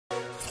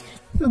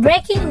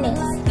Breaking news.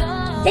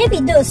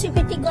 Davido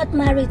secretly got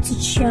married to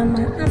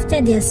Chioma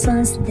after their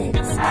son's death.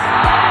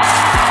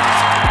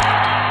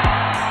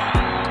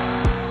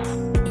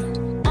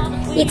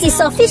 It is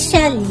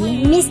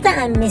officially Mr.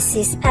 and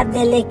Mrs.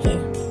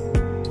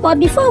 Adeleke. But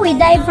before we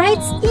dive right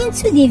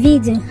into the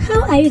video,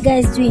 how are you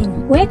guys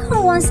doing?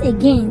 Welcome once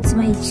again to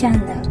my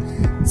channel.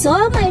 To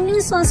all my new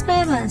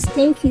subscribers,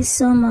 thank you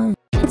so much.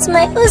 To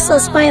my old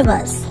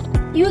subscribers,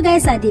 you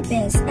guys are the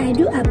best. I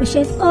do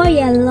appreciate all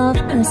your love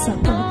and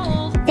support.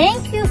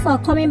 Thank you for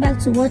coming back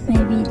to watch my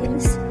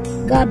videos.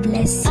 God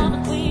bless you.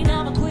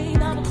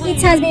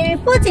 It has been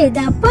reported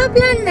that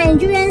popular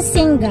Nigerian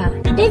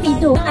singer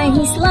Davido and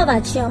his lover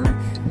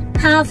Chioma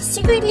have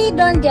secretly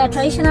done their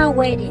traditional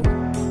wedding.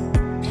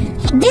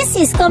 This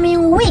is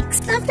coming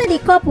weeks after the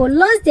couple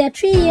lost their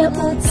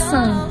 3-year-old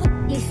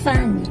son,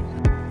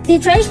 IFEANYI. The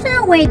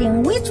traditional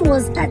wedding, which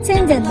was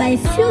attended by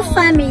few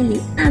family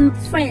and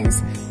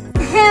friends,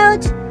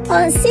 held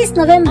on 6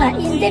 November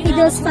in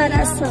Davido's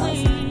father's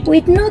house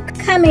with no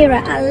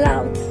camera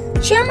allowed.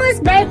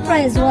 Chioma's bride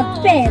price was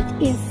paid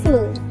in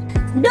full.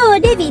 Though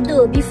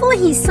Davido, before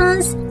his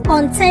son's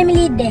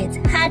untimely death,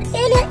 had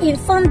earlier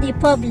informed the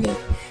public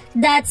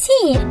that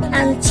he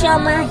and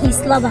Chioma,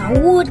 his lover,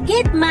 would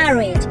get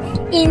married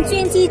in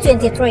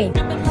 2023.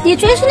 The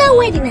traditional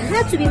wedding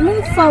had to be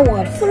moved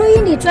forward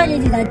following the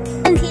tragedy that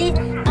recently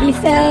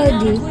befell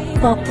the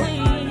couple.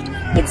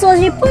 It was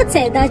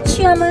reported that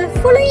Chioma,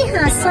 following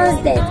her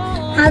son's death,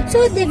 had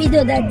told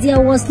Davido that there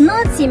was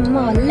nothing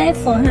more left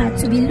for her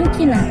to be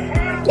looking at.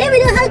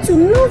 Davido had to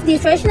move the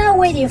traditional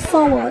wedding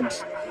forward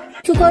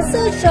to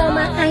console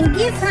Chioma and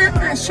give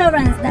her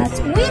assurance that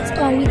with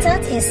or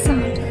without a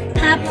son,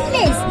 her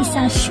place is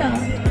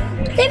assured.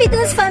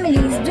 Davido's family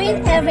is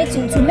doing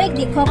everything to make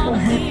the couple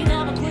happy.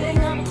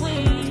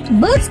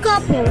 Both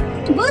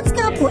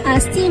couple are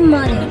still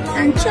mourning,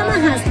 and Chioma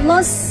has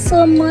lost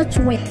so much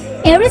weight.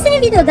 A recent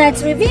video that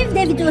revealed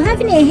Davido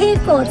having a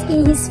haircut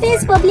in his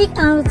first public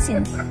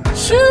outing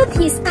showed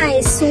his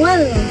eyes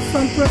swollen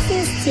from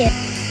profuse tears.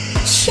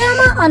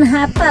 Chioma, on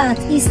her part,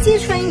 is still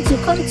trying to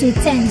come to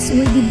terms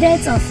with the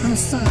death of her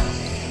son.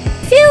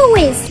 Few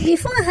weeks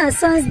before her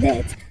son's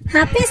death,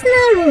 her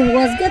personal room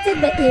was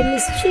gutted by a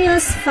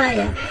mysterious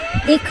fire.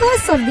 The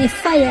cause of the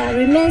fire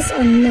remains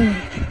unknown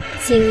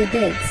till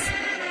death.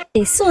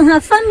 So her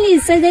family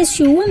decided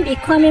she won't be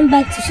coming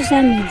back to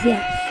social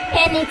media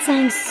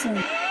anytime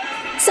soon,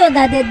 so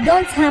that they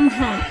don't harm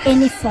her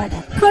any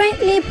further.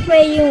 Currently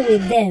praying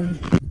with them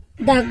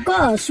that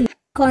God should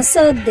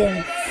console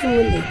them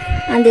fully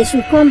and they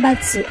should come back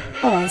to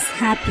us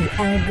happy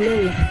and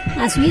glowing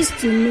as we used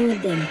to know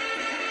them.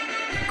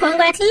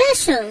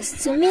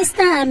 Congratulations to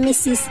Mr. and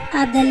Mrs.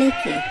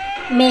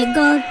 Adeleke. May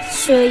God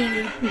show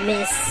you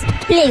mercy.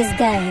 Please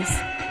guys,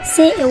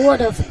 say a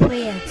word of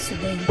prayer to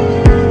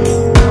them.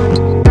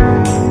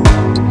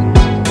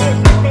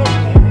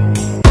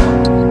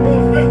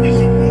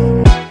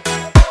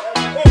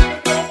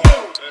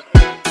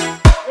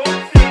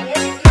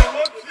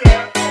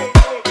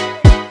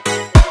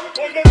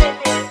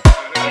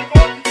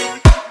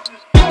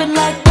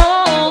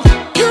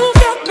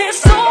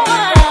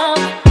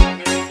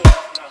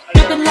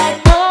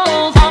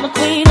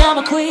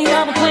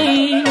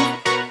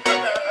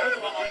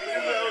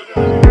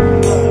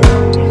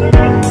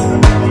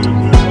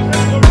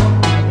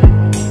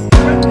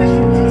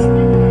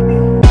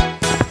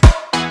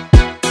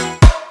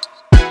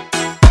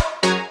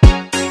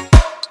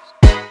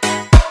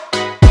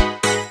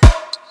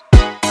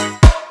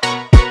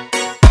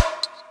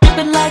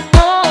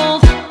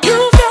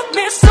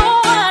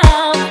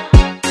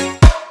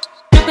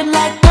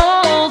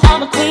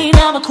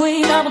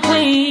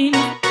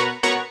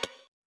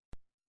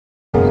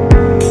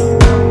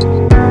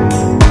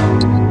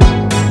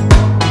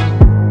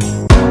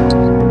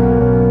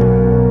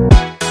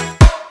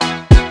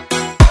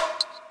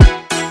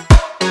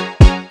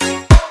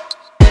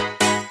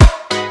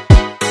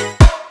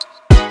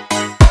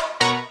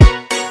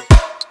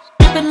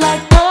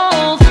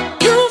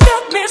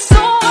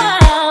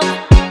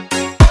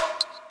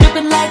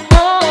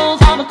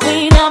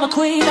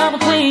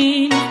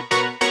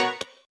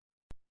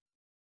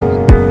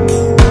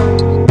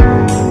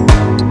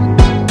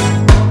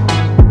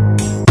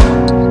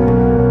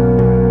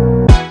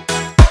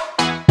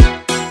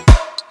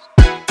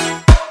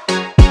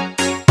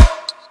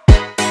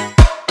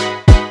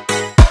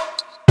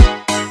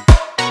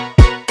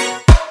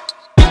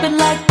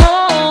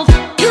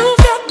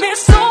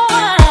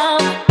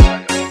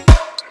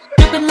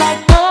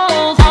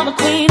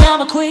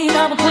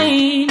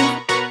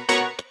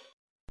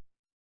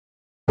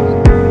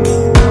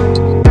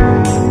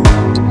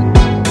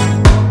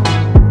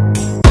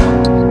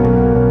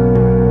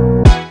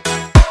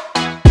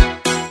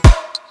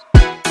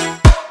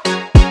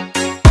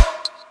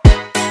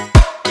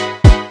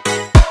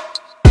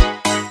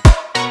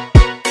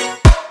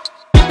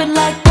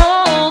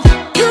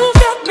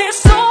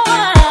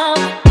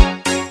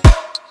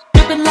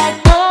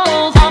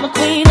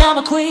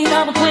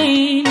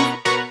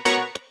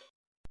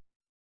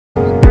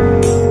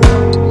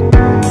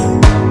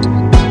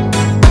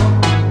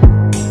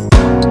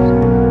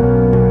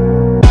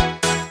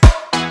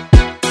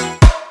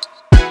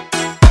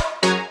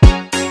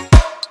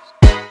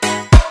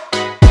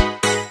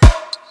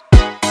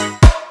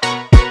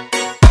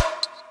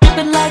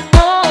 it like that.